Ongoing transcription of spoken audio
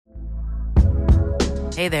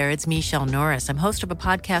Hey there, it's Michelle Norris. I'm host of a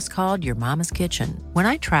podcast called Your Mama's Kitchen. When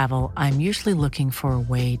I travel, I'm usually looking for a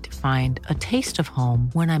way to find a taste of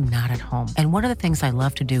home when I'm not at home. And one of the things I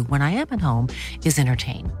love to do when I am at home is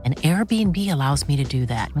entertain. And Airbnb allows me to do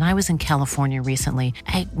that. When I was in California recently,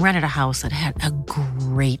 I rented a house that had a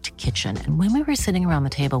great kitchen. And when we were sitting around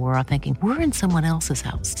the table, we were all thinking, we're in someone else's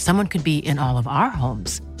house. Someone could be in all of our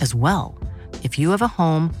homes as well. If you have a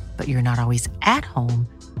home, but you're not always at home,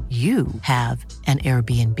 you have an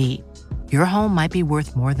Airbnb. Your home might be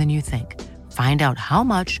worth more than you think. Find out how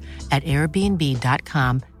much at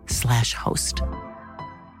airbnb.com/host.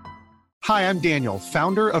 Hi, I'm Daniel,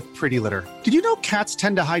 founder of Pretty Litter. Did you know cats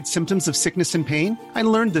tend to hide symptoms of sickness and pain? I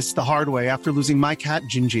learned this the hard way after losing my cat,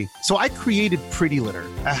 Gingy. So I created Pretty Litter,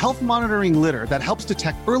 a health monitoring litter that helps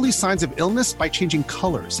detect early signs of illness by changing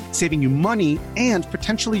colors, saving you money and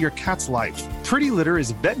potentially your cat's life. Pretty Litter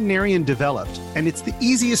is veterinarian developed, and it's the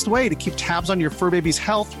easiest way to keep tabs on your fur baby's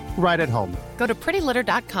health right at home. Go to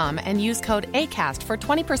prettylitter.com and use code ACAST for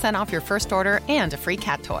 20% off your first order and a free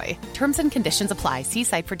cat toy. Terms and conditions apply. See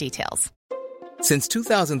site for details. Since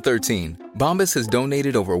 2013, Bombas has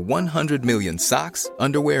donated over 100 million socks,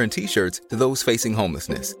 underwear, and T-shirts to those facing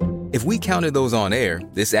homelessness. If we counted those on air,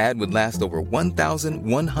 this ad would last over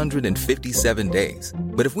 1,157 days.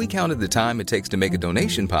 But if we counted the time it takes to make a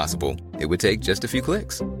donation possible, it would take just a few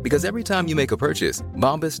clicks. Because every time you make a purchase,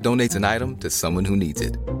 Bombas donates an item to someone who needs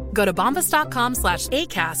it. Go to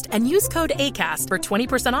bombas.com/ACAST and use code ACAST for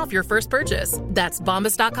 20% off your first purchase. That's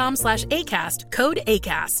bombas.com/ACAST, code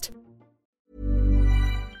ACAST.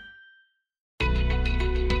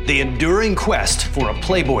 The enduring quest for a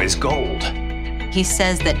Playboy's gold. He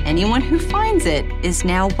says that anyone who finds it is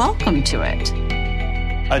now welcome to it.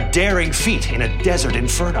 A daring feat in a desert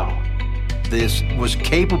inferno. This was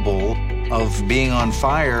capable of being on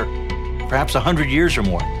fire perhaps 100 years or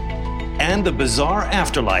more. And the bizarre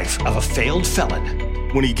afterlife of a failed felon.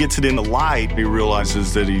 When he gets it in the light, he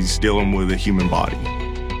realizes that he's dealing with a human body.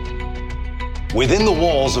 Within the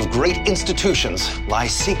walls of great institutions lie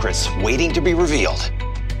secrets waiting to be revealed.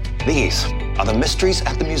 These are the mysteries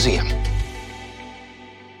at the museum.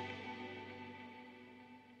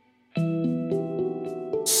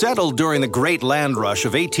 Settled during the Great Land Rush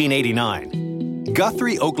of 1889,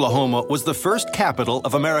 Guthrie, Oklahoma was the first capital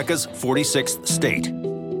of America's 46th state.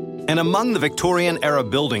 And among the Victorian-era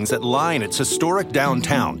buildings that line its historic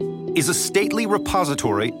downtown is a stately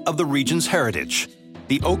repository of the region's heritage,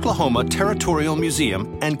 the Oklahoma Territorial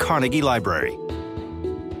Museum and Carnegie Library.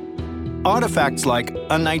 Artifacts like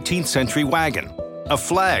a 19th century wagon, a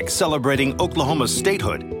flag celebrating Oklahoma's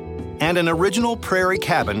statehood, and an original prairie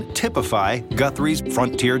cabin typify Guthrie's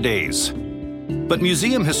frontier days. But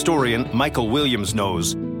museum historian Michael Williams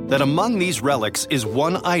knows that among these relics is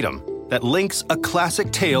one item that links a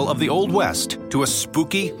classic tale of the Old West to a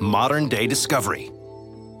spooky modern-day discovery.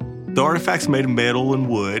 The artifact's made of metal and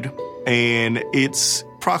wood, and it's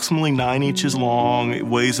approximately 9 inches long. It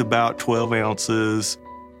weighs about 12 ounces.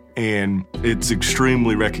 And it's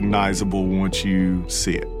extremely recognizable once you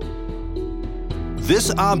see it.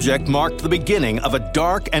 This object marked the beginning of a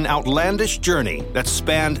dark and outlandish journey that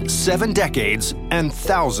spanned 7 decades and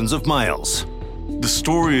thousands of miles. The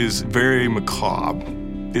story is very macabre.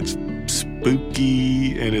 It's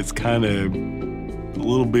spooky and it's kind of a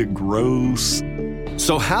little bit gross.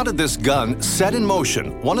 So how did this gun set in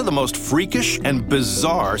motion one of the most freakish and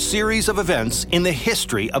bizarre series of events in the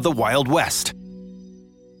history of the Wild West?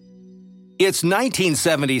 It's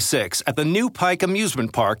 1976 at the New Pike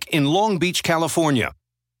Amusement Park in Long Beach, California.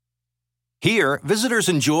 Here, visitors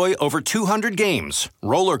enjoy over 200 games,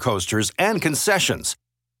 roller coasters, and concessions,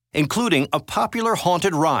 including a popular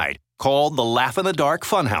haunted ride called the Laugh-in-the-Dark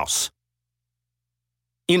Funhouse.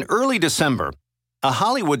 In early December, a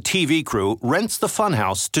Hollywood TV crew rents the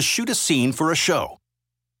Funhouse to shoot a scene for a show.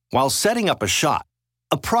 While setting up a shot,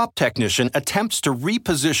 a prop technician attempts to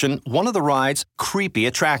reposition one of the ride's creepy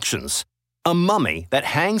attractions, a mummy that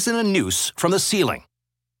hangs in a noose from the ceiling.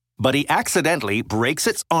 But he accidentally breaks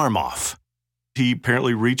its arm off. He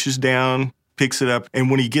apparently reaches down, picks it up, and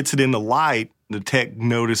when he gets it in the light, the tech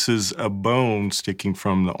notices a bone sticking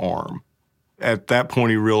from the arm. At that point,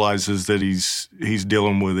 he realizes that he's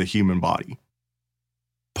dealing with a human body.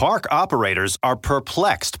 Park operators are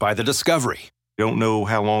perplexed by the discovery. Don't know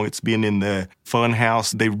how long it's been in the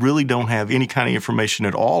Funhouse. They really don't have any kind of information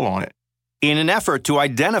at all on it. In an effort to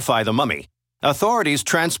identify the mummy, authorities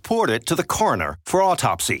transport it to the coroner for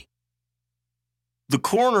autopsy. The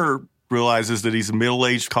coroner realizes that he's a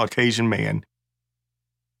middle-aged Caucasian man.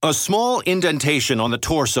 A small indentation on the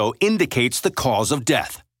torso indicates the cause of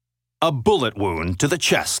death, a bullet wound to the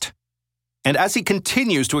chest. And as he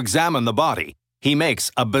continues to examine the body, he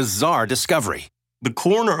makes a bizarre discovery. The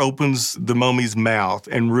coroner opens the mummy's mouth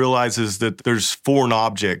and realizes that there's foreign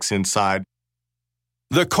objects inside.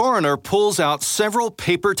 The coroner pulls out several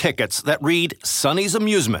paper tickets that read Sonny's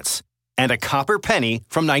Amusements and a copper penny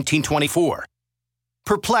from 1924.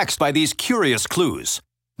 Perplexed by these curious clues,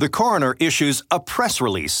 the coroner issues a press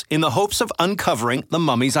release in the hopes of uncovering the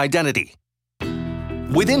mummy's identity.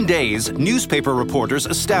 Within days, newspaper reporters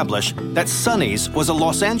establish that Sonny's was a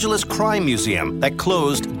Los Angeles crime museum that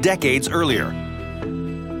closed decades earlier.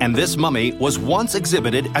 And this mummy was once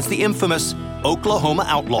exhibited as the infamous Oklahoma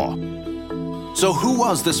outlaw. So who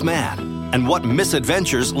was this man, and what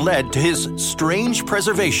misadventures led to his strange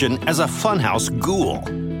preservation as a funhouse ghoul?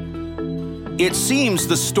 It seems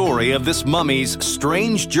the story of this mummy's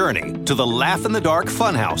strange journey to the laugh-in-the-dark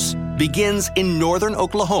funhouse begins in northern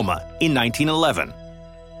Oklahoma in 1911.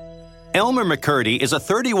 Elmer McCurdy is a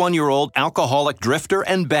 31-year-old alcoholic drifter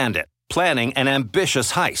and bandit planning an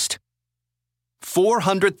ambitious heist.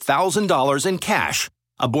 $400,000 in cash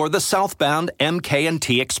aboard the southbound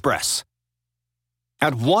MK&T Express.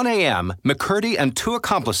 At 1 a.m., McCurdy and two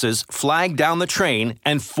accomplices flag down the train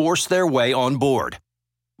and force their way on board.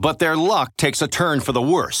 But their luck takes a turn for the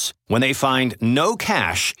worse when they find no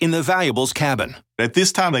cash in the valuables cabin. At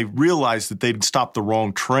this time, they realized that they'd stopped the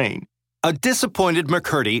wrong train. A disappointed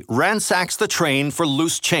McCurdy ransacks the train for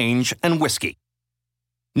loose change and whiskey.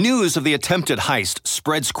 News of the attempted heist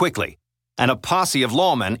spreads quickly, and a posse of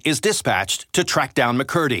lawmen is dispatched to track down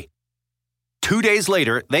McCurdy. 2 days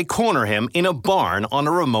later, they corner him in a barn on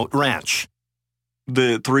a remote ranch.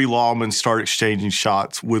 The three lawmen start exchanging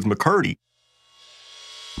shots with McCurdy.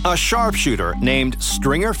 A sharpshooter named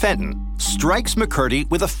Stringer Fenton strikes McCurdy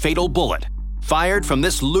with a fatal bullet, fired from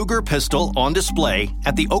this Luger pistol on display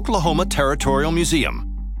at the Oklahoma Territorial Museum.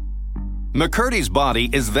 McCurdy's body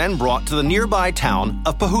is then brought to the nearby town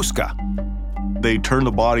of Pawhuska. They turn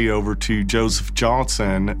the body over to Joseph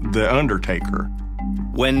Johnson, the undertaker.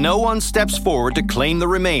 When no one steps forward to claim the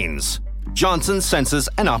remains, Johnson senses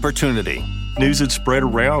an opportunity. News had spread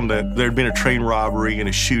around that there had been a train robbery and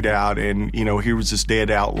a shootout, and, here was this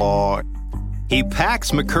dead outlaw. He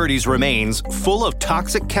packs McCurdy's remains full of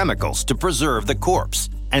toxic chemicals to preserve the corpse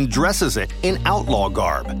and dresses it in outlaw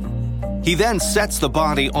garb. He then sets the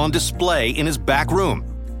body on display in his back room,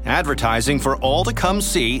 advertising for all to come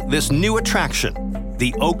see this new attraction,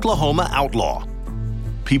 the Oklahoma outlaw.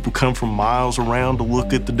 People come from miles around to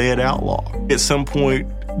look at the dead outlaw. At some point,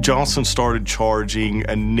 Johnson started charging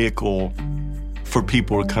a nickel for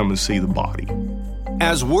people to come and see the body.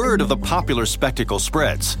 As word of the popular spectacle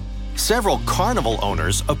spreads, several carnival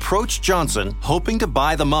owners approached Johnson hoping to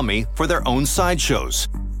buy the mummy for their own sideshows.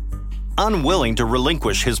 Unwilling to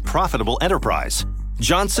relinquish his profitable enterprise,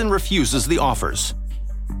 Johnson refuses the offers.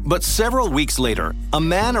 But several weeks later, a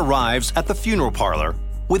man arrives at the funeral parlor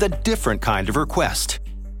with a different kind of request.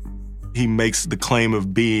 He makes the claim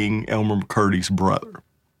of being Elmer McCurdy's brother.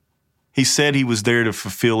 He said he was there to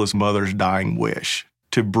fulfill his mother's dying wish,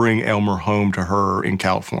 to bring Elmer home to her in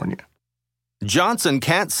California. Johnson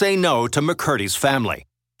can't say no to McCurdy's family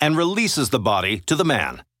and releases the body to the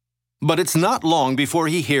man. But it's not long before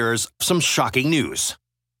he hears some shocking news.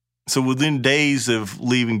 So within days of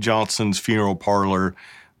leaving Johnson's funeral parlor,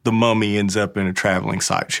 the mummy ends up in a traveling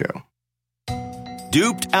sideshow.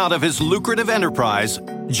 Duped out of his lucrative enterprise,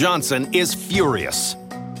 Johnson is furious.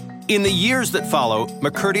 In the years that follow,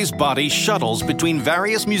 McCurdy's body shuttles between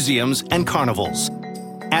various museums and carnivals.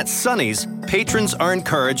 At Sonny's, patrons are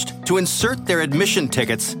encouraged to insert their admission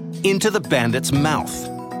tickets into the bandit's mouth.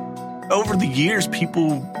 Over the years,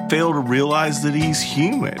 people fail to realize that he's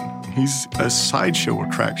human. He's a sideshow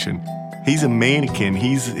attraction. He's a mannequin.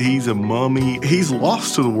 He's a mummy. He's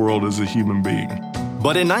lost to the world as a human being.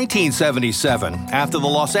 But in 1977, after the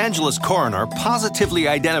Los Angeles coroner positively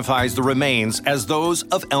identifies the remains as those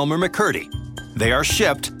of Elmer McCurdy, they are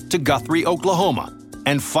shipped to Guthrie, Oklahoma,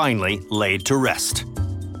 and finally laid to rest.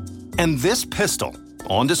 And this pistol,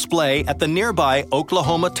 on display at the nearby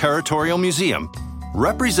Oklahoma Territorial Museum,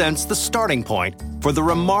 represents the starting point for the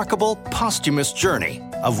remarkable posthumous journey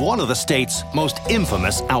of one of the state's most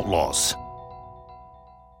infamous outlaws.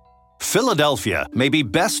 Philadelphia may be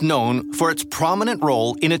best known for its prominent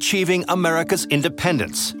role in achieving America's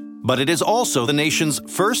independence, but it is also the nation's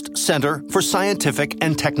first center for scientific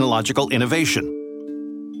and technological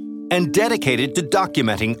innovation. And dedicated to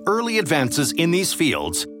documenting early advances in these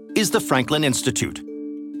fields is the Franklin Institute.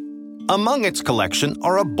 Among its collection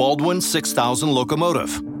are a Baldwin 6000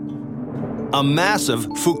 locomotive, a massive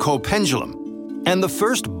Foucault pendulum, and the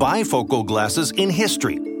first bifocal glasses in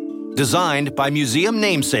history, designed by museum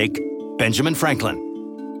namesake Benjamin Franklin.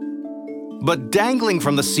 But dangling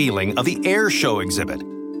from the ceiling of the air show exhibit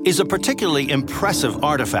is a particularly impressive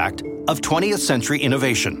artifact of 20th century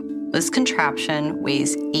innovation. This contraption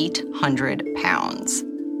weighs 800 pounds.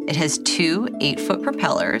 It has 2 8-foot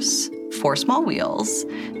propellers, 4 small wheels,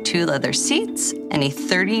 2 leather seats, and a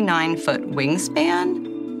 39-foot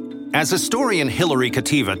wingspan. As historian Hilary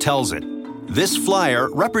Kativa tells it, this flyer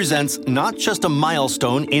represents not just a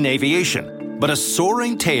milestone in aviation, but a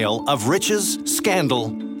soaring tale of riches,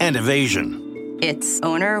 scandal, and evasion. Its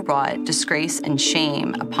owner brought disgrace and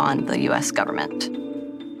shame upon the U.S. government.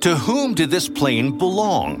 To whom did this plane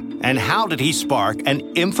belong, and how did he spark an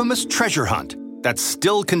infamous treasure hunt that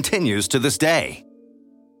still continues to this day?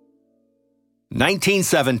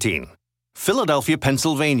 1917, Philadelphia,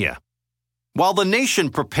 Pennsylvania. While the nation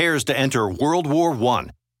prepares to enter World War I,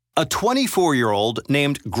 a 24-year-old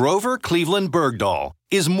named Grover Cleveland Bergdahl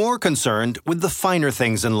is more concerned with the finer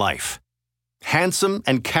things in life. Handsome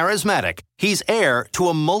and charismatic, he's heir to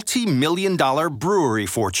a multi-million-dollar brewery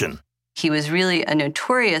fortune. He was really a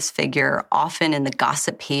notorious figure, often in the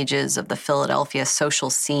gossip pages of the Philadelphia social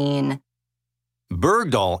scene.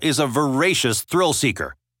 Bergdahl is a voracious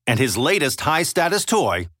thrill-seeker, and his latest high-status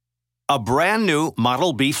toy, a brand-new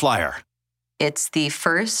Model B Flyer. It's the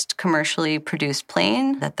first commercially produced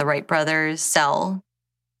plane that the Wright brothers sell.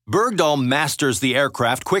 Bergdahl masters the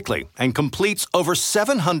aircraft quickly and completes over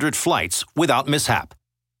 700 flights without mishap.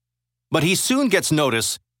 But he soon gets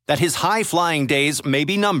notice that his high-flying days may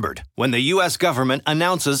be numbered when the U.S. government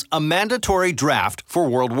announces a mandatory draft for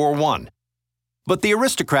World War I. But the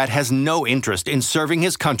aristocrat has no interest in serving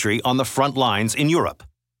his country on the front lines in Europe.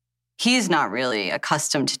 He's not really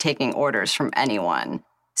accustomed to taking orders from anyone.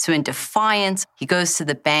 So in defiance, he goes to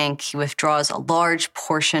the bank, he withdraws a large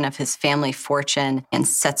portion of his family fortune, and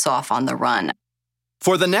sets off on the run.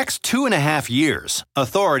 For the next 2.5 years,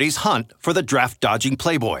 authorities hunt for the draft-dodging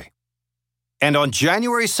Playboy. And on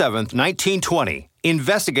January 7, 1920,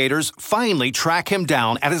 investigators finally track him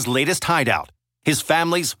down at his latest hideout, his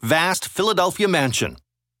family's vast Philadelphia mansion.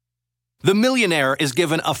 The millionaire is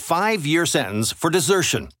given a 5-year sentence for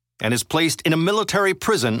desertion and is placed in a military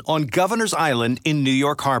prison on Governor's Island in New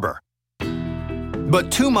York Harbor.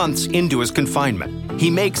 But 2 months into his confinement,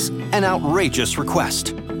 he makes an outrageous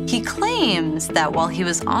request. He claims that while he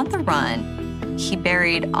was on the run, he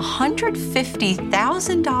buried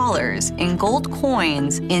 $150,000 in gold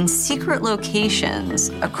coins in secret locations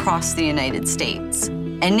across the United States.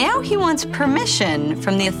 And now he wants permission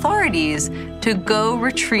from the authorities to go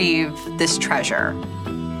retrieve this treasure.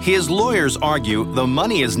 His lawyers argue the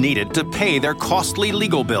money is needed to pay their costly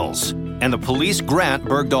legal bills, and the police grant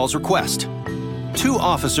Bergdahl's request. 2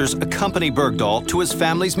 officers accompany Bergdahl to his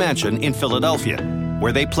family's mansion in Philadelphia,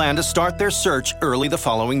 where they plan to start their search early the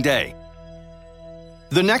following day.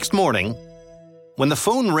 The next morning, when the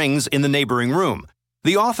phone rings in the neighboring room,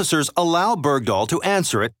 the officers allow Bergdahl to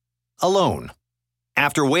answer it alone.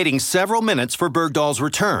 After waiting several minutes for Bergdahl's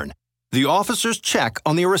return, the officers check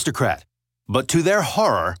on the aristocrat. But to their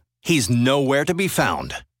horror, he's nowhere to be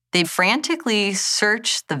found. They frantically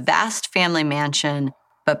search the vast family mansion,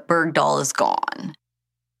 but Bergdahl is gone.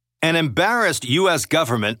 An embarrassed U.S.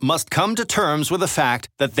 government must come to terms with the fact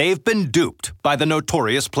that they've been duped by the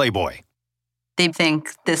notorious Playboy. They think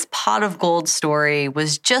this pot of gold story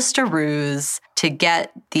was just a ruse to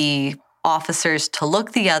get the officers to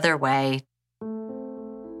look the other way.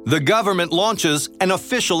 The government launches an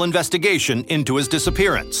official investigation into his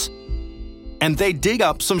disappearance. And they dig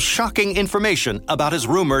up some shocking information about his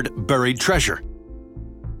rumored buried treasure.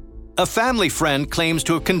 A family friend claims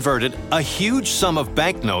to have converted a huge sum of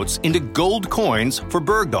banknotes into gold coins for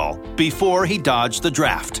Bergdahl before he dodged the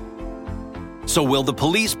draft. So will the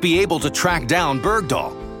police be able to track down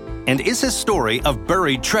Bergdahl? And is his story of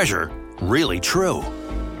buried treasure really true?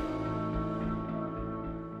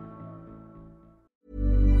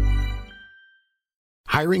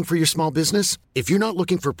 Hiring for your small business? If you're not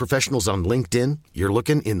looking for professionals on LinkedIn, you're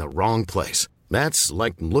looking in the wrong place. That's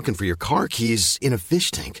like looking for your car keys in a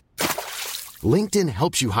fish tank. LinkedIn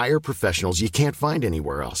helps you hire professionals you can't find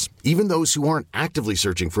anywhere else, even those who aren't actively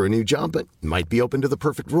searching for a new job but might be open to the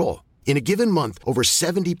perfect role. In a given month, over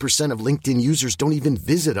 70% of LinkedIn users don't even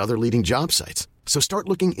visit other leading job sites. So start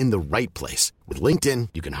looking in the right place. With LinkedIn,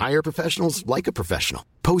 you can hire professionals like a professional.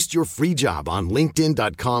 Post your free job on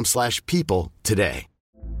linkedin.com/people today.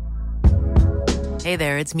 Hey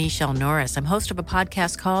there, it's Michelle Norris. I'm host of a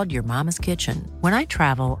podcast called Your Mama's Kitchen. When I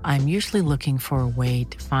travel, I'm usually looking for a way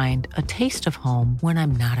to find a taste of home when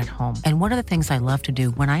I'm not at home. And one of the things I love to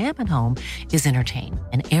do when I am at home is entertain.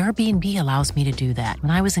 And Airbnb allows me to do that.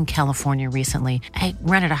 When I was in California recently, I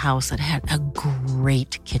rented a house that had a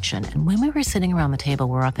great kitchen. And when we were sitting around the table,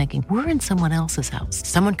 we were all thinking, we're in someone else's house.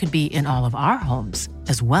 Someone could be in all of our homes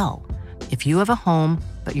as well. If you have a home,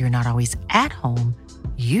 but you're not always at home,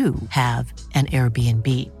 you have an Airbnb.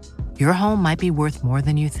 Your home might be worth more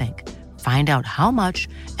than you think. Find out how much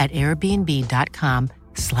at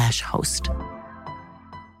airbnb.com/host.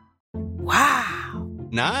 Wow.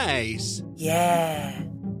 Nice. Yeah.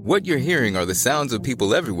 What you're hearing are the sounds of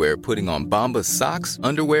people everywhere putting on Bombas socks,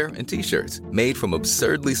 underwear, and T-shirts made from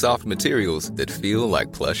absurdly soft materials that feel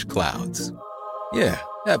like plush clouds. Yeah,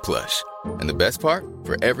 that plush. And the best part?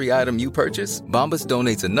 For every item you purchase, Bombas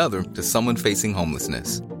donates another to someone facing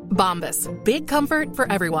homelessness. Bombas. Big comfort for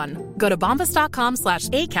everyone. Go to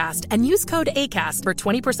bombas.com/ACAST and use code ACAST for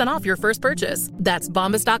 20% off your first purchase. That's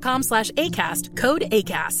bombas.com/ACAST. Code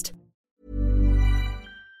ACAST.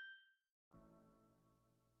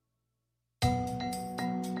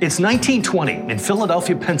 It's 1920 in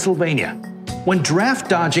Philadelphia, Pennsylvania, when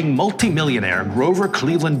draft-dodging multimillionaire Grover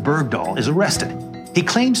Cleveland Bergdahl is arrested. He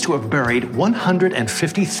claims to have buried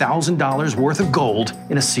 $150,000 worth of gold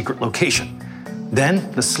in a secret location. Then,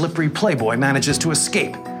 the slippery Playboy manages to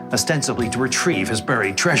escape, ostensibly to retrieve his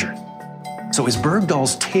buried treasure. So is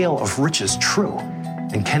Bergdahl's tale of riches true?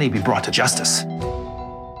 And can he be brought to justice?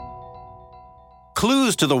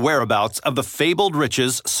 Clues to the whereabouts of the fabled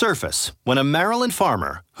riches surface when a Maryland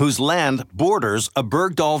farmer, whose land borders a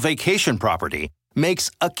Bergdahl vacation property, makes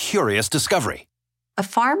a curious discovery. A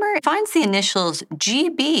farmer finds the initials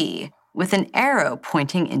GB with an arrow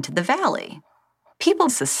pointing into the valley. People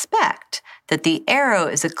suspect that the arrow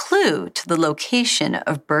is a clue to the location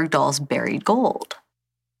of Bergdahl's buried gold.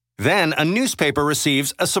 Then a newspaper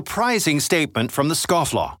receives a surprising statement from the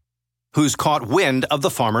scofflaw, who's caught wind of the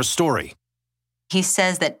farmer's story. He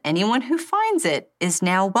says that anyone who finds it is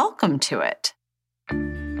now welcome to it.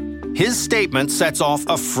 His statement sets off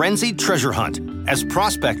a frenzied treasure hunt as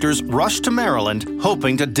prospectors rush to Maryland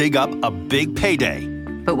hoping to dig up a big payday.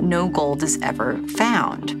 But no gold is ever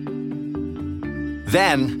found.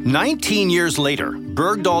 Then, 19 years later,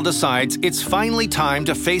 Bergdahl decides it's finally time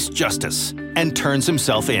to face justice and turns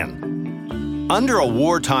himself in. Under a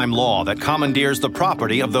wartime law that commandeers the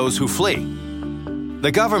property of those who flee,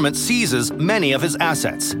 the government seizes many of his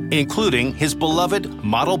assets, including his beloved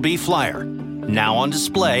Model B flyer, now on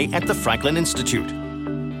display at the Franklin Institute.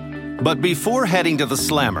 But before heading to the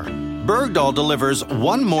slammer, Bergdahl delivers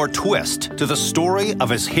one more twist to the story of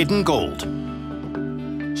his hidden gold.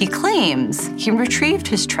 He claims he retrieved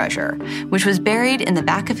his treasure, which was buried in the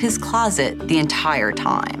back of his closet the entire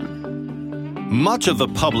time. Much of the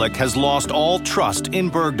public has lost all trust in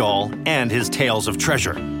Bergdahl and his tales of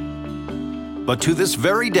treasure. But to this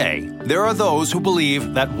very day, there are those who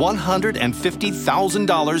believe that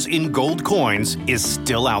 $150,000 in gold coins is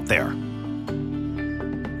still out there.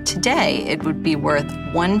 Today, it would be worth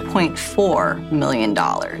 $1.4 million.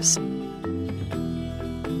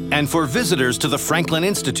 And for visitors to the Franklin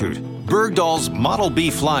Institute, Bergdahl's Model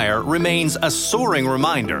B flyer remains a soaring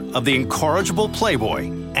reminder of the incorrigible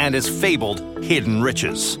Playboy and his fabled hidden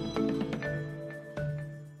riches.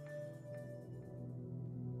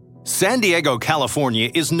 San Diego,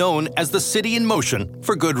 California is known as the city in motion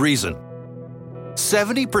for good reason.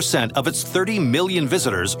 70% of its 30 million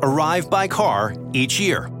visitors arrive by car each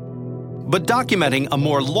year. But documenting a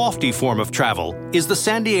more lofty form of travel is the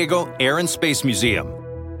San Diego Air and Space Museum.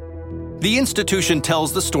 The institution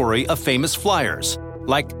tells the story of famous flyers,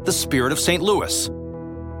 like the Spirit of St. Louis,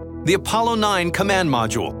 the Apollo 9 command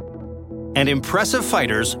module, and impressive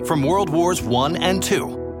fighters from World Wars I and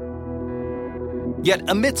II.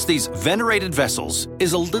 Yet amidst these venerated vessels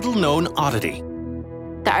is a little-known oddity.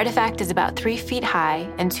 The artifact is about 3 feet high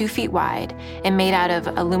and 2 feet wide and made out of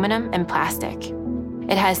aluminum and plastic.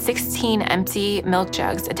 It has 16 empty milk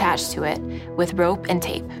jugs attached to it with rope and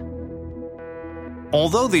tape.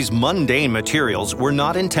 Although these mundane materials were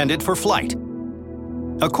not intended for flight,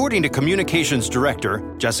 according to communications director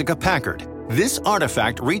Jessica Packard, this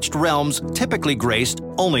artifact reached realms typically graced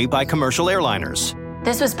only by commercial airliners.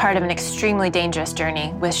 This was part of an extremely dangerous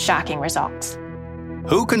journey with shocking results.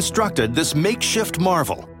 Who constructed this makeshift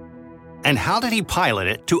marvel? And how did he pilot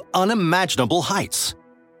it to unimaginable heights?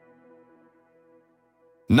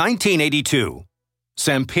 1982,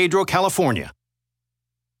 San Pedro, California.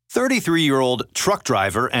 33-year-old truck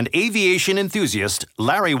driver and aviation enthusiast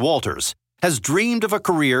Larry Walters has dreamed of a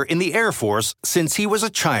career in the Air Force since he was a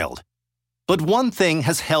child. But one thing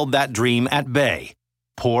has held that dream at bay: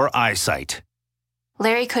 poor eyesight.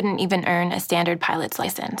 Larry couldn't even earn a standard pilot's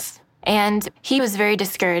license, and he was very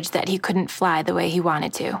discouraged that he couldn't fly the way he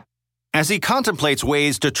wanted to. As he contemplates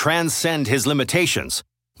ways to transcend his limitations,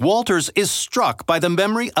 Walters is struck by the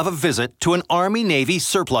memory of a visit to an Army-Navy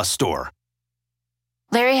surplus store.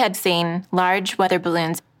 Larry had seen large weather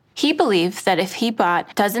balloons. He believed that if he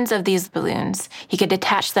bought dozens of these balloons, he could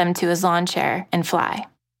attach them to his lawn chair and fly.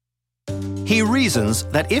 He reasons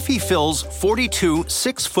that if he fills 42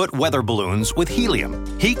 6-foot weather balloons with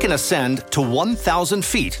helium, he can ascend to 1,000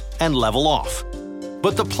 feet and level off.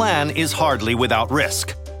 But the plan is hardly without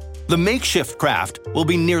risk. The makeshift craft will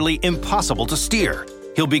be nearly impossible to steer.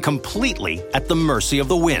 He'll be completely at the mercy of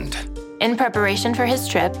the wind. In preparation for his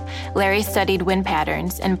trip, Larry studied wind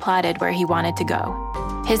patterns and plotted where he wanted to go.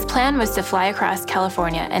 His plan was to fly across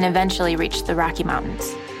California and eventually reach the Rocky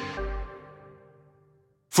Mountains.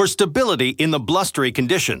 For stability in the blustery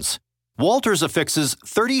conditions, Walters affixes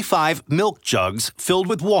 35 milk jugs filled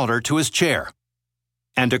with water to his chair.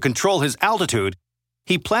 And to control his altitude,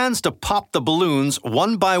 he plans to pop the balloons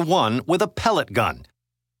one by one with a pellet gun,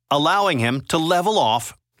 allowing him to level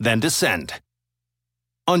off, then descend.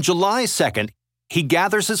 On July 2nd, he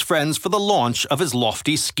gathers his friends for the launch of his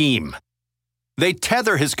lofty scheme. They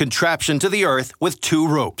tether his contraption to the earth with 2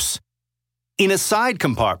 ropes. In a side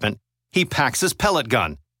compartment, he packs his pellet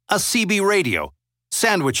gun, a CB radio,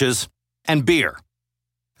 sandwiches, and beer.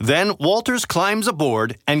 Then Walters climbs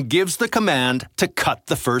aboard and gives the command to cut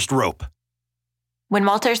the first rope. When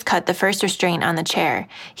Walters cut the first restraint on the chair,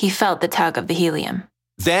 he felt the tug of the helium.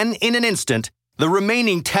 Then, in an instant, the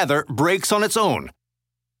remaining tether breaks on its own,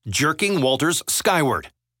 jerking Walters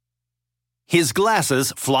skyward. His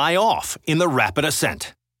glasses fly off in the rapid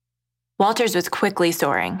ascent. Walters was quickly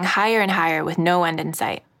soaring, higher and higher with no end in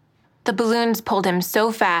sight. The balloons pulled him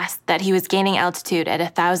so fast that he was gaining altitude at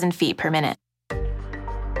 1,000 feet per minute.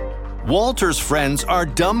 Walter's friends are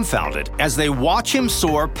dumbfounded as they watch him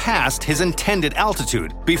soar past his intended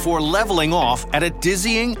altitude before leveling off at a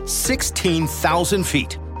dizzying 16,000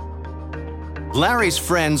 feet. Larry's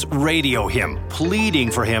friends radio him, pleading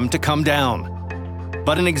for him to come down.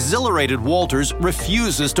 But an exhilarated Walters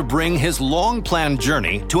refuses to bring his long-planned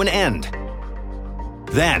journey to an end.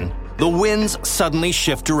 Then, the winds suddenly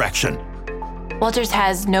shift direction. Walters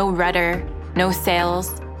has no rudder, no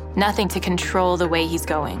sails, nothing to control the way he's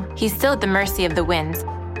going. He's still at the mercy of the winds.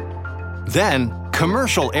 Then,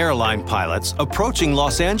 commercial airline pilots approaching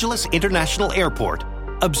Los Angeles International Airport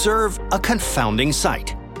observe a confounding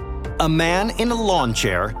sight: a man in a lawn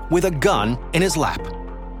chair with a gun in his lap.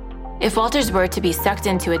 If Walters were to be sucked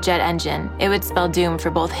into a jet engine, it would spell doom for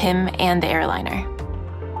both him and the airliner.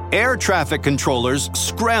 Air traffic controllers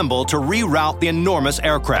scramble to reroute the enormous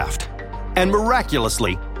aircraft. And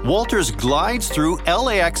miraculously, Walters glides through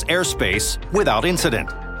LAX airspace without incident.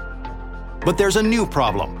 But there's a new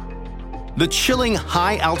problem. The chilling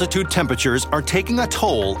high-altitude temperatures are taking a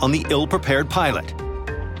toll on the ill-prepared pilot.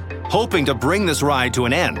 Hoping to bring this ride to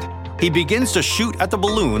an end, he begins to shoot at the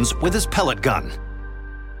balloons with his pellet gun.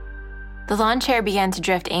 The lawn chair began to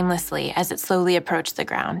drift aimlessly as it slowly approached the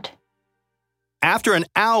ground. After an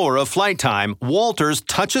hour of flight time, Walters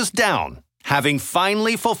touches down, having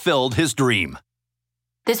finally fulfilled his dream.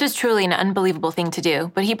 This was truly an unbelievable thing to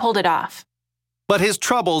do, but he pulled it off. But his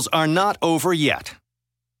troubles are not over yet.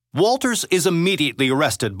 Walters is immediately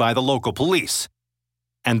arrested by the local police.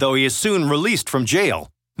 And though he is soon released from jail,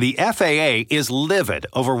 the FAA is livid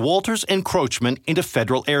over Walters' encroachment into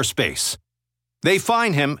federal airspace. They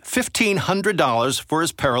fine him $1,500 for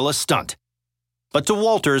his perilous stunt. But to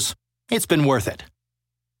Walters, it's been worth it.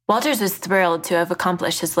 Walters was thrilled to have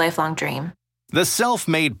accomplished his lifelong dream. The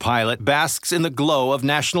self-made pilot basks in the glow of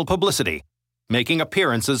national publicity, making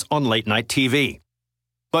appearances on late-night TV.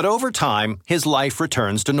 But over time, his life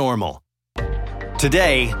returns to normal.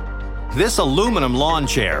 Today, this aluminum lawn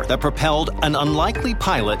chair that propelled an unlikely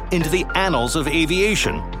pilot into the annals of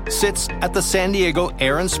aviation sits at the San Diego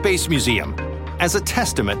Air and Space Museum as a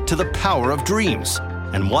testament to the power of dreams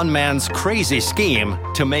and one man's crazy scheme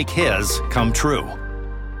to make his come true.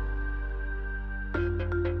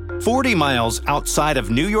 40 miles outside of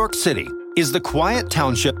New York City is the quiet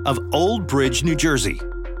township of Old Bridge, New Jersey.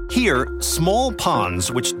 Here, small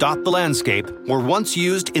ponds which dot the landscape were once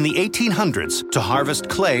used in the 1800s to harvest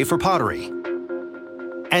clay for pottery.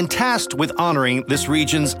 And tasked with honoring this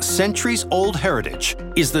region's centuries-old heritage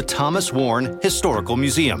is the Thomas Warren Historical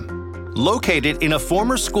Museum. Located in a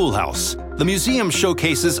former schoolhouse, the museum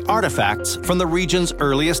showcases artifacts from the region's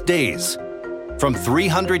earliest days, from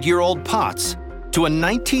 300-year-old pots to a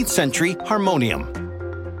 19th century harmonium.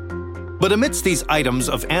 But amidst these items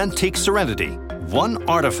of antique serenity, one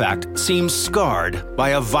artifact seems scarred by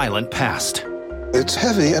a violent past. It's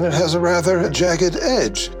heavy and it has a rather jagged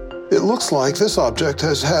edge. It looks like this object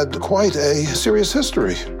has had quite a serious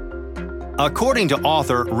history. According to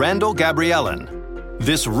author Randall Gabrielin,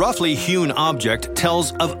 this roughly hewn object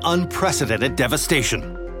tells of unprecedented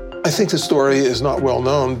devastation. I think the story is not well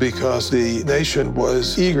known because the nation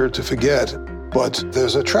was eager to forget, but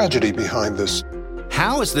there's a tragedy behind this.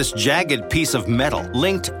 How is this jagged piece of metal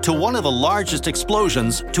linked to one of the largest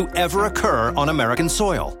explosions to ever occur on American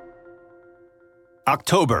soil?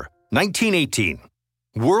 October 1918.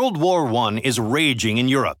 World War I is raging in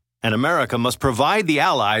Europe, and America must provide the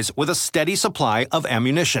Allies with a steady supply of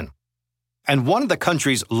ammunition. And one of the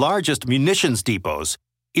country's largest munitions depots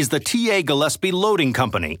is the T.A. Gillespie Loading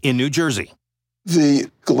Company in New Jersey. The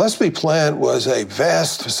Gillespie plant was a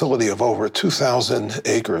vast facility of over 2,000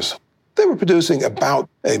 acres. They were producing about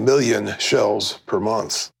 1 million shells per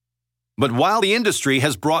month. But while the industry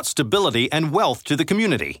has brought stability and wealth to the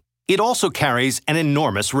community, it also carries an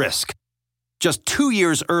enormous risk. Just 2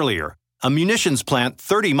 years earlier, a munitions plant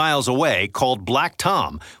 30 miles away called Black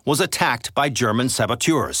Tom was attacked by German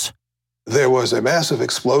saboteurs. There was a massive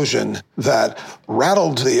explosion that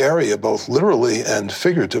rattled the area both literally and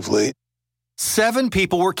figuratively. 7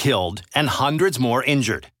 people were killed and hundreds more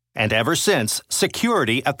injured. And ever since,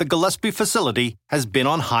 security at the Gillespie facility has been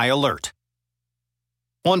on high alert.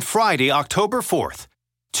 On Friday, October 4th,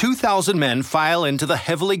 2,000 men file into the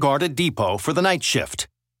heavily guarded depot for the night shift.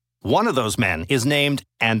 One of those men is named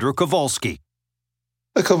Andrew Kowalski.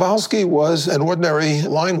 Kowalski was an ordinary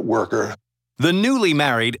line worker. The newly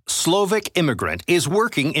married Slovak immigrant is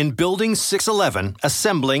working in Building 611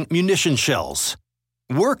 assembling munition shells.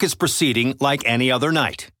 Work is proceeding like any other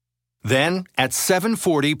night. Then, at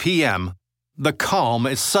 7:40 p.m., the calm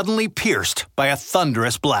is suddenly pierced by a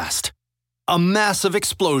thunderous blast. A massive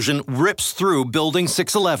explosion rips through Building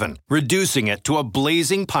 611, reducing it to a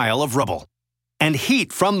blazing pile of rubble. And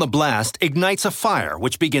heat from the blast ignites a fire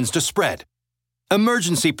which begins to spread.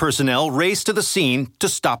 Emergency personnel race to the scene to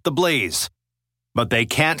stop the blaze. But they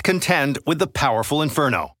can't contend with the powerful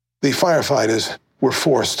inferno. The firefighters were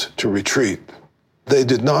forced to retreat. They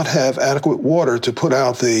did not have adequate water to put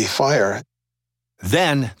out the fire.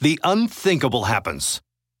 Then the unthinkable happens.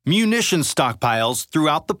 Munition stockpiles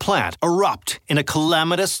throughout the plant erupt in a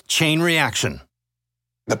calamitous chain reaction.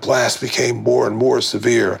 The blast became more and more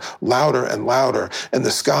severe, louder and louder, and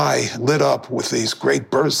the sky lit up with these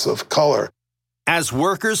great bursts of color. As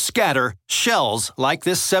workers scatter, shells like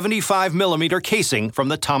this 75mm casing from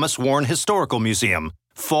the Thomas Warren Historical Museum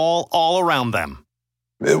fall all around them.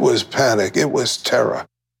 It was panic. It was terror.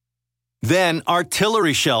 Then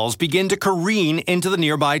artillery shells begin to careen into the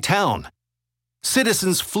nearby town.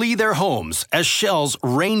 Citizens flee their homes as shells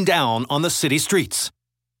rain down on the city streets.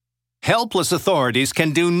 Helpless authorities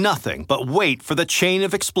can do nothing but wait for the chain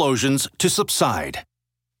of explosions to subside.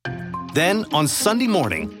 Then, on Sunday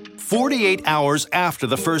morning, 48 hours after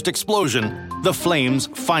the first explosion, the flames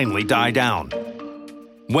finally die down.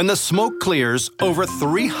 When the smoke clears, over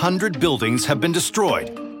 300 buildings have been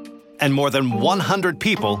destroyed, and more than 100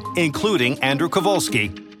 people, including Andrew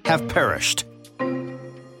Kowalski, have perished.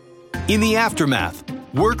 In the aftermath,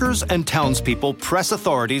 workers and townspeople press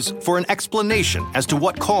authorities for an explanation as to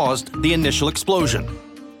what caused the initial explosion.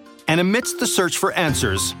 And amidst the search for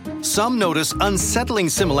answers, some notice unsettling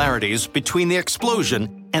similarities between the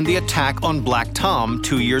explosion and the attack on Black Tom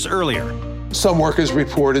 2 years earlier. Some workers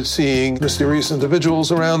reported seeing mysterious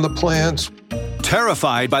individuals around the plant.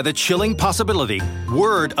 Terrified by the chilling possibility,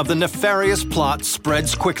 word of the nefarious plot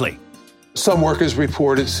spreads quickly. Some workers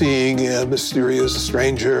reported seeing a mysterious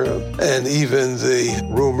stranger and even the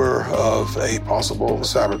rumor of a possible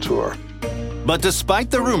saboteur. But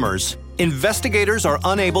despite the rumors, investigators are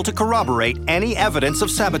unable to corroborate any evidence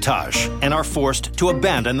of sabotage and are forced to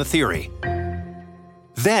abandon the theory.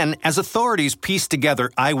 Then, as authorities piece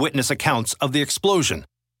together eyewitness accounts of the explosion,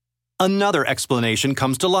 another explanation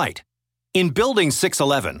comes to light. In Building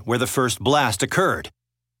 611, where the first blast occurred,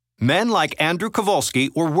 men like Andrew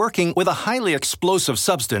Kowalski were working with a highly explosive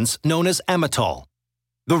substance known as amatol.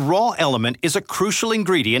 The raw element is a crucial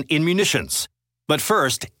ingredient in munitions, but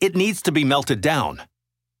first, it needs to be melted down.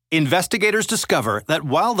 Investigators discover that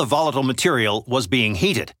while the volatile material was being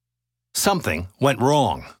heated, something went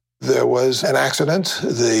wrong. There was an accident.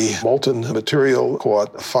 The molten material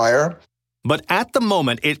caught fire. But at the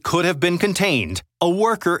moment it could have been contained, a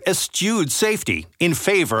worker eschewed safety in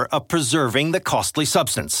favor of preserving the costly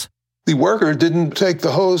substance. The worker didn't take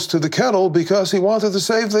the hose to the kettle because he wanted to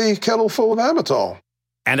save the kettle full of amatol.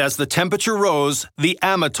 And as the temperature rose, the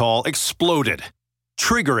amatol exploded.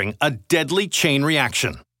 triggering a deadly chain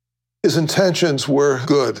reaction. His intentions were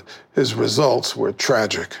good. His results were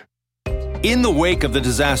tragic. In the wake of the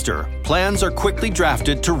disaster, plans are quickly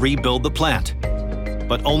drafted to rebuild the plant.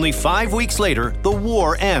 But only 5 weeks later, the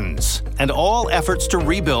war ends, and all efforts to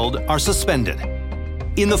rebuild are suspended.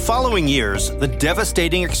 In the following years, the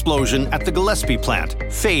devastating explosion at the Gillespie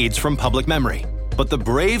plant fades from public memory. But the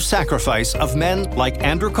brave sacrifice of men like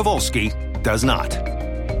Andrew Kowalski does not.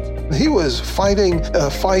 He was fighting a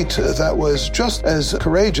fight that was just as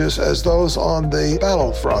courageous as those on the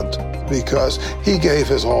battlefront because he gave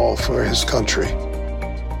his all for his country.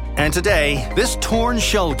 And today, this torn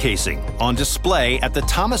shell casing on display at the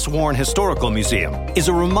Thomas Warren Historical Museum is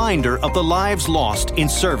a reminder of the lives lost in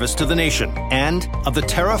service to the nation and of the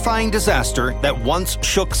terrifying disaster that once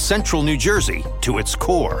shook central New Jersey to its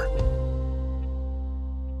core.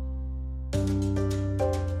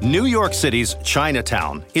 New York City's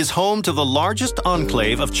Chinatown is home to the largest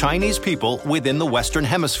enclave of Chinese people within the Western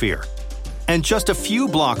Hemisphere. And just a few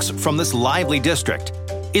blocks from this lively district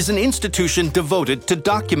is an institution devoted to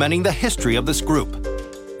documenting the history of this group,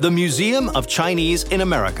 the Museum of Chinese in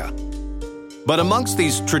America. But amongst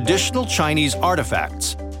these traditional Chinese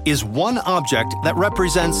artifacts is one object that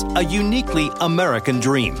represents a uniquely American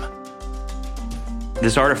dream.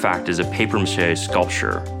 This artifact is a papier-mâché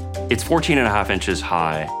sculpture. It's 14.5 inches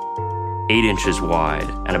high, 8 inches wide,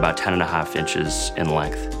 and about 10.5 inches in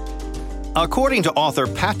length. According to author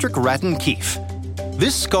Patrick Ratton Keefe,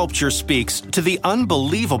 this sculpture speaks to the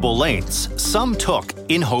unbelievable lengths some took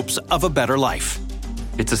in hopes of a better life.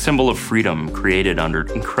 It's a symbol of freedom created under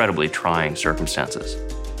incredibly trying circumstances.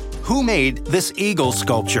 Who made this eagle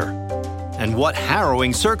sculpture? And what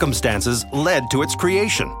harrowing circumstances led to its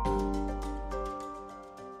creation?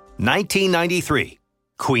 1993.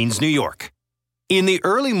 Queens, New York. In the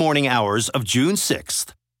early morning hours of June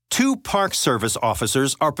 6th, 2 Park Service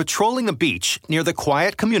officers are patrolling the beach near the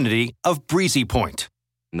quiet community of Breezy Point.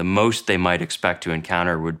 The most they might expect to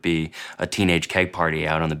encounter would be a teenage keg party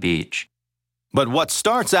out on the beach. But what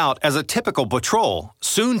starts out as a typical patrol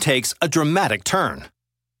soon takes a dramatic turn.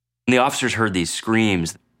 When the officers heard these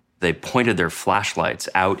screams, they pointed their flashlights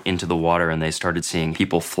out into the water and they started seeing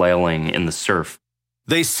people flailing in the surf.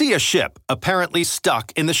 They see a ship apparently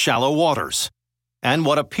stuck in the shallow waters, and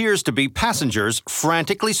what appears to be passengers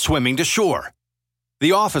frantically swimming to shore.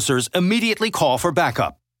 The officers immediately call for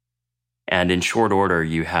backup. And in short order,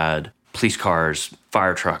 you had police cars,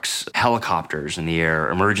 fire trucks, helicopters in the air,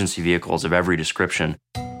 emergency vehicles of every description.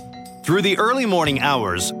 Through the early morning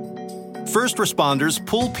hours, first responders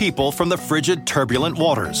pull people from the frigid, turbulent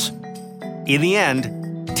waters. In the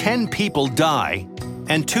end, 10 people die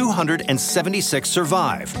and 276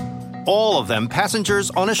 survive, all of them passengers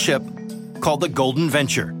on a ship called the Golden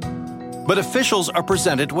Venture. But officials are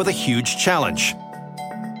presented with a huge challenge.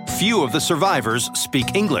 Few of the survivors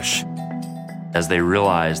speak English. As they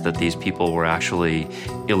realized that these people were actually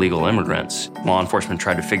illegal immigrants, law enforcement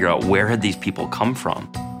tried to figure out where had these people come from.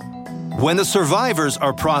 When the survivors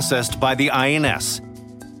are processed by the INS,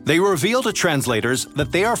 they reveal to translators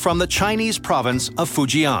that they are from the Chinese province of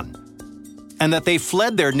Fujian, and that they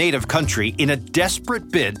fled their native country in a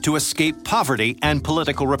desperate bid to escape poverty and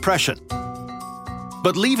political repression.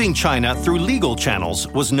 But leaving China through legal channels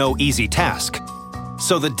was no easy task.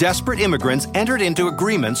 So the desperate immigrants entered into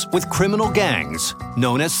agreements with criminal gangs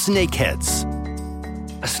known as snakeheads.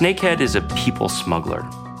 A snakehead is a people smuggler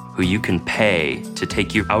who you can pay to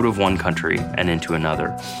take you out of one country and into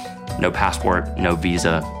another. No passport, no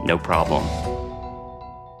visa, no problem.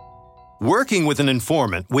 Working with an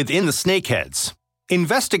informant within the snakeheads,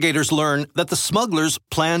 investigators learn that the smugglers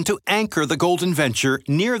plan to anchor the Golden Venture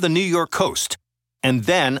near the New York coast and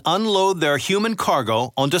then unload their human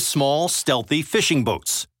cargo onto small, stealthy fishing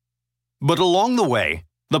boats. But along the way,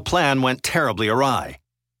 the plan went terribly awry.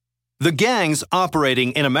 The gangs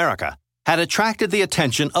operating in America had attracted the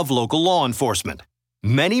attention of local law enforcement.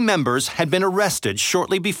 Many members had been arrested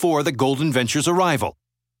shortly before the Golden Venture's arrival,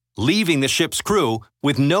 leaving the ship's crew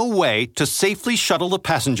with no way to safely shuttle the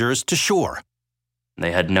passengers to shore.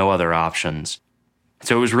 They had no other options,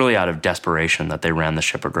 so it was really out of desperation that they ran the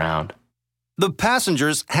ship aground. The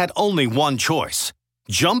passengers had only one choice: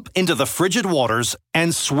 jump into the frigid waters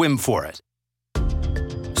and swim for it.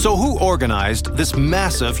 So who organized this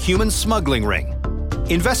massive human smuggling ring?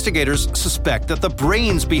 Investigators suspect that the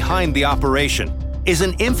brains behind the operation is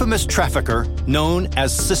an infamous trafficker known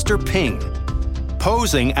as Sister Ping.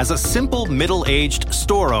 Posing as a simple middle-aged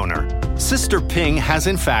store owner, Sister Ping has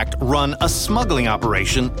in fact run a smuggling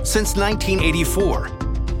operation since 1984.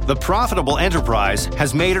 The profitable enterprise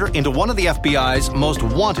has made her into one of the FBI's most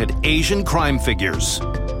wanted Asian crime figures.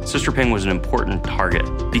 Sister Ping was an important target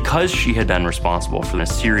because she had been responsible for a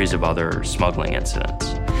series of other smuggling incidents,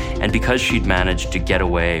 and because she'd managed to get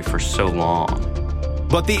away for so long.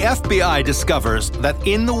 But the FBI discovers that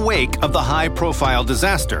in the wake of the high-profile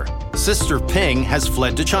disaster, Sister Ping has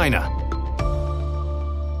fled to China.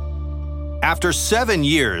 After 7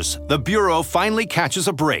 years, the Bureau finally catches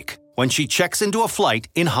a break when she checks into a flight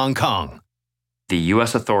in Hong Kong. The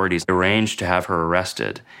U.S. authorities arranged to have her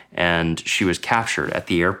arrested, and she was captured at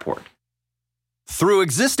the airport. Through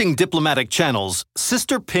existing diplomatic channels,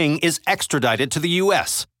 Sister Ping is extradited to the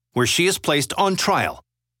U.S., where she is placed on trial.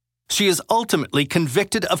 She is ultimately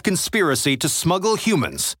convicted of conspiracy to smuggle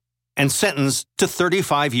humans and sentenced to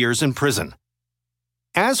 35 years in prison.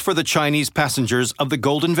 As for the Chinese passengers of the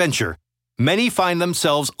Golden Venture, many find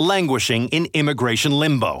themselves languishing in immigration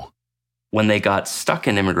limbo. When they got stuck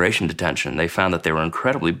in immigration detention, they found that they were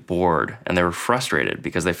incredibly bored and they were frustrated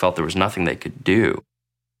because they felt there was nothing they could do.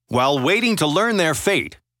 While waiting to learn their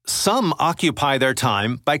fate, some occupy their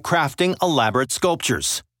time by crafting elaborate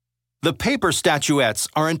sculptures. The paper statuettes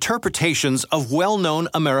are interpretations of well-known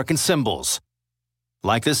American symbols,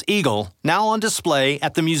 like this eagle now on display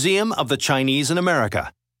at the Museum of the Chinese in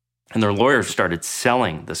America. And their lawyers started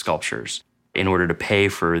selling the sculptures in order to pay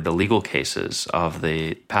for the legal cases of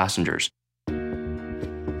the passengers.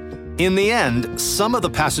 In the end, some of the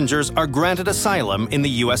passengers are granted asylum in the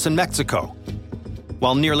U.S. and Mexico,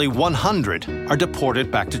 while nearly 100 are deported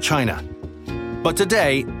back to China. But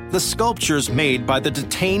today, the sculptures made by the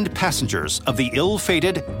detained passengers of the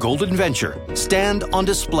ill-fated Golden Venture stand on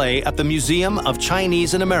display at the Museum of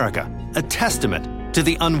Chinese in America, a testament to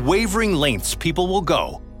the unwavering lengths people will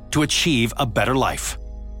go to achieve a better life.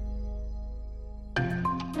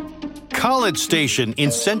 College Station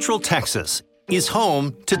in Central Texas is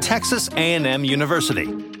home to Texas A&M University.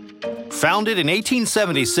 Founded in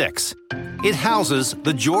 1876, it houses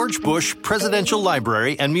the George Bush Presidential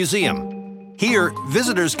Library and Museum. Here,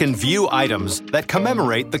 visitors can view items that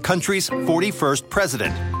commemorate the country's 41st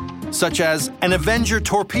president, such as an Avenger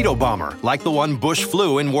torpedo bomber like the one Bush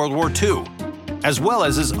flew in World War II, as well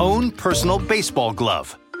as his own personal baseball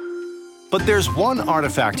glove. But there's one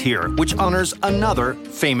artifact here which honors another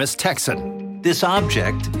famous Texan. This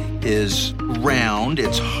object is round,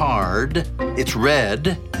 it's hard, it's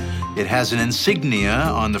red, it has an insignia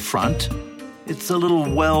on the front, it's a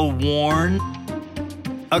little well-worn.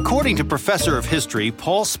 According to Professor of History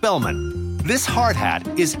Paul Spellman, this hard hat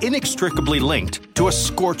is inextricably linked to a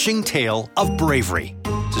scorching tale of bravery.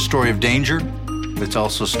 It's a story of danger, but it's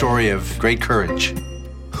also a story of great courage.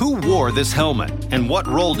 Who wore this helmet, and what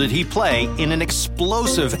role did he play in an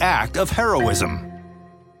explosive act of heroism?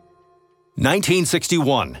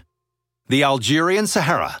 1961. The Algerian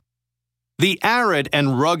Sahara. The arid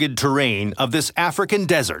and rugged terrain of this African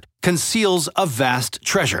desert conceals a vast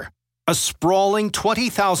treasure, a sprawling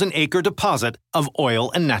 20,000-acre deposit of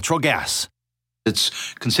oil and natural gas.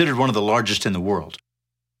 It's considered one of the largest in the world.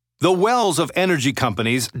 The wells of energy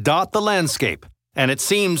companies dot the landscape, and it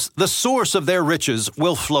seems the source of their riches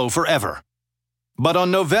will flow forever. But on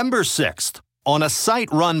November 6th, on a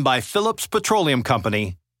site run by Phillips Petroleum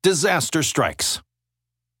Company, disaster strikes.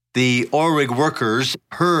 The oil rig workers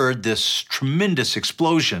heard this tremendous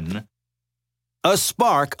explosion. A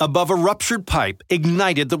spark above a ruptured pipe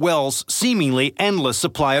ignited the well's seemingly endless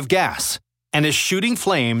supply of gas and is shooting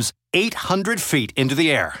flames 800 feet into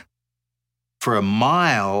the air. For a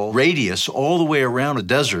mile radius all the way around a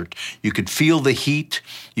desert, you could feel the heat,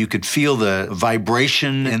 you could feel the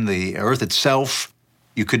vibration in the earth itself.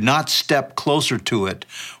 You could not step closer to it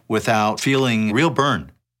without feeling real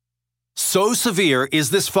burn. So severe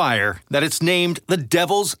is this fire that it's named the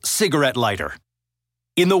Devil's Cigarette Lighter.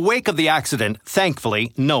 In the wake of the accident,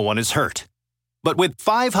 thankfully, no one is hurt. But with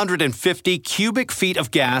 550 cubic feet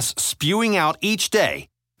of gas spewing out each day,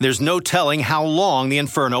 there's no telling how long the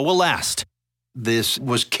inferno will last. This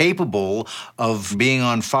was capable of being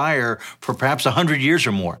on fire for perhaps 100 years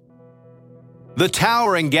or more. The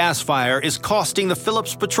towering gas fire is costing the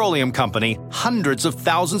Phillips Petroleum Company hundreds of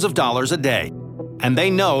thousands of dollars a day. And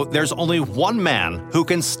they know there's only one man who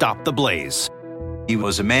can stop the blaze. He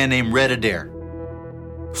was a man named Red Adair.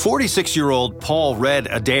 46-year-old Paul Red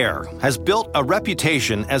Adair has built a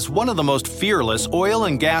reputation as one of the most fearless oil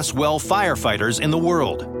and gas well firefighters in the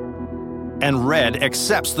world. And Red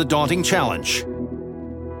accepts the daunting challenge.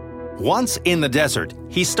 Once in the desert,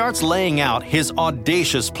 he starts laying out his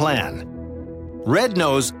audacious plan. Red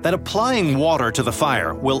knows that applying water to the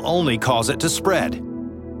fire will only cause it to spread.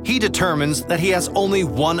 He determines that he has only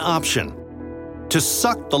one option: to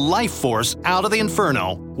suck the life force out of the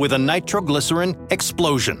inferno with a nitroglycerin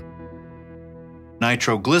explosion.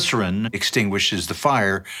 Nitroglycerin extinguishes the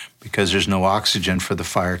fire because there's no oxygen for the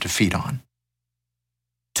fire to feed on.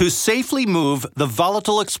 To safely move the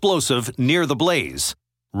volatile explosive near the blaze,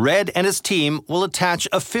 Red and his team will attach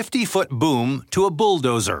a 50-foot boom to a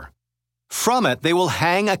bulldozer. From it, they will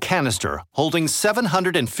hang a canister holding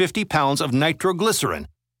 750 pounds of nitroglycerin,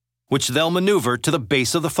 which they'll maneuver to the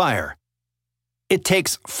base of the fire. It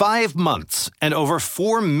takes 5 months and over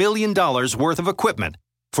 $4 million worth of equipment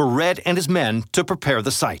for Red and his men to prepare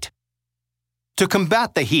the site. To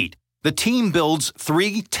combat the heat, the team builds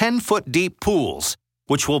 3 10-foot deep pools,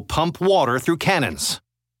 which will pump water through cannons.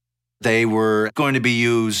 They were going to be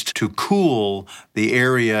used to cool the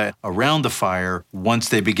area around the fire once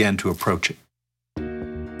they began to approach it.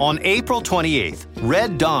 On April 28th,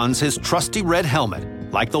 Red dons his trusty red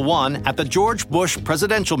helmet, like the one at the George Bush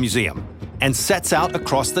Presidential Museum, and sets out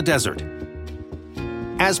across the desert.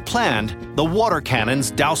 As planned, the water cannons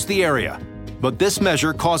douse the area, but this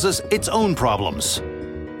measure causes its own problems.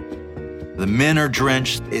 The men are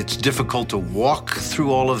drenched. It's difficult to walk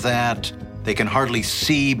through all of that. They can hardly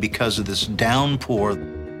see because of this downpour.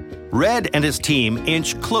 Red and his team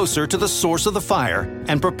inch closer to the source of the fire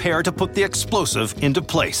and prepare to put the explosive into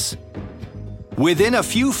place. Within a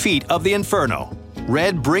few feet of the inferno,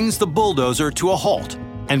 Red brings the bulldozer to a halt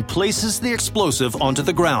and places the explosive onto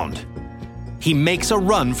the ground. He makes a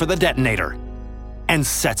run for the detonator and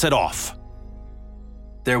sets it off.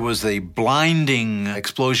 There was a blinding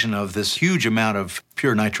explosion of this huge amount of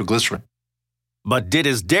pure nitroglycerin. But did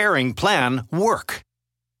his daring plan work?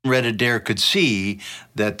 Red Adair could see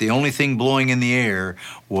that the only thing blowing in the air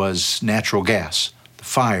was natural gas. The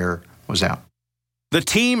fire was out. The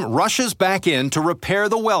team rushes back in to repair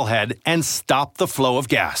the wellhead and stop the flow of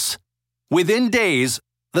gas. Within days,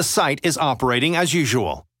 the site is operating as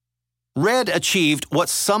usual. Red achieved what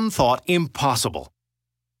some thought impossible,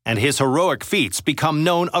 and his heroic feats become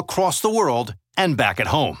known across the world and back at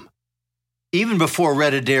home. Even before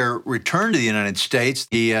Red Adair returned to the United States,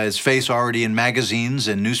 he had his face already in magazines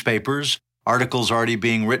and newspapers, articles already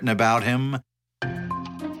being written about him.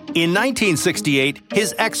 In 1968,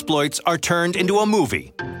 his exploits are turned into a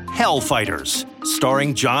movie, Hellfighters,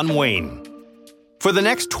 starring John Wayne. For the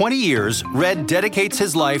next 20 years, Red dedicates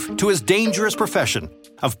his life to his dangerous profession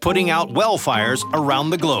of putting out well fires around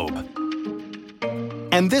the globe.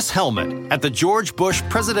 And this helmet at the George Bush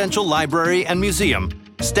Presidential Library and Museum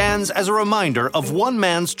stands as a reminder of one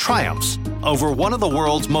man's triumphs over one of the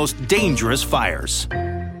world's most dangerous fires.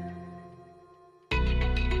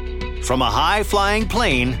 From a high-flying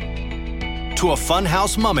plane to a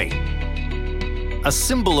funhouse mummy, a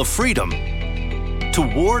symbol of freedom to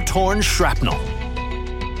war-torn shrapnel.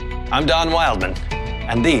 I'm Don Wildman,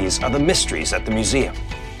 and these are the mysteries at the museum.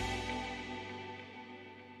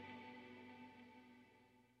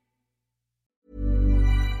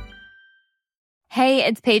 Hey,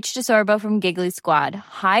 it's Paige DeSorbo from Giggly Squad.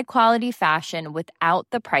 High quality fashion without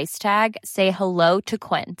the price tag. Say hello to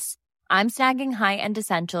Quince. I'm snagging high-end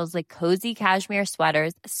essentials like cozy cashmere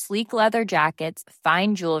sweaters, sleek leather jackets,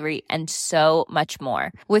 fine jewelry, and so much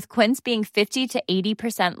more. With Quince being 50 to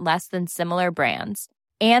 80% less than similar brands.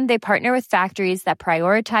 And they partner with factories that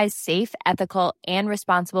prioritize safe, ethical, and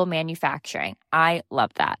responsible manufacturing. I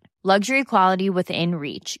love that. Luxury quality within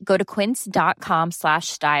reach. Go to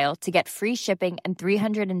quince.com/style to get free shipping and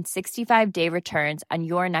 365-day returns on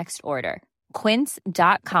your next order.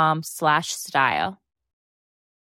 Quince.com/style.